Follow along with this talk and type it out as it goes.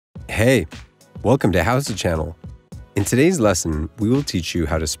Hey, welcome to How's the Channel. In today's lesson, we will teach you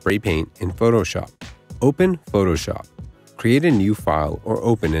how to spray paint in Photoshop. Open Photoshop. Create a new file or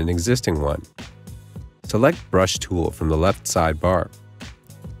open an existing one. Select Brush tool from the left sidebar.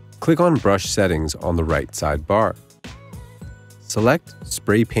 Click on Brush settings on the right sidebar. Select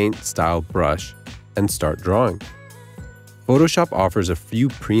Spray Paint Style Brush and start drawing. Photoshop offers a few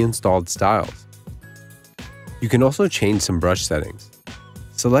pre-installed styles. You can also change some brush settings.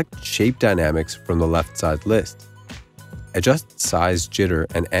 Select Shape Dynamics from the left side list. Adjust Size Jitter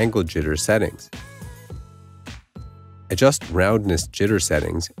and Angle Jitter settings. Adjust Roundness Jitter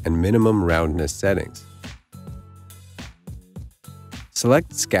settings and Minimum Roundness settings.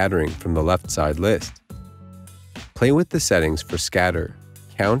 Select Scattering from the left side list. Play with the settings for Scatter,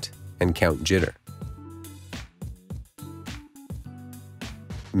 Count, and Count Jitter.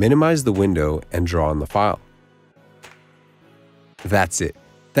 Minimize the window and draw on the file. That's it.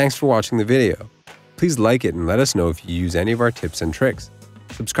 Thanks for watching the video. Please like it and let us know if you use any of our tips and tricks.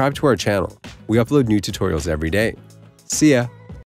 Subscribe to our channel. We upload new tutorials every day. See ya!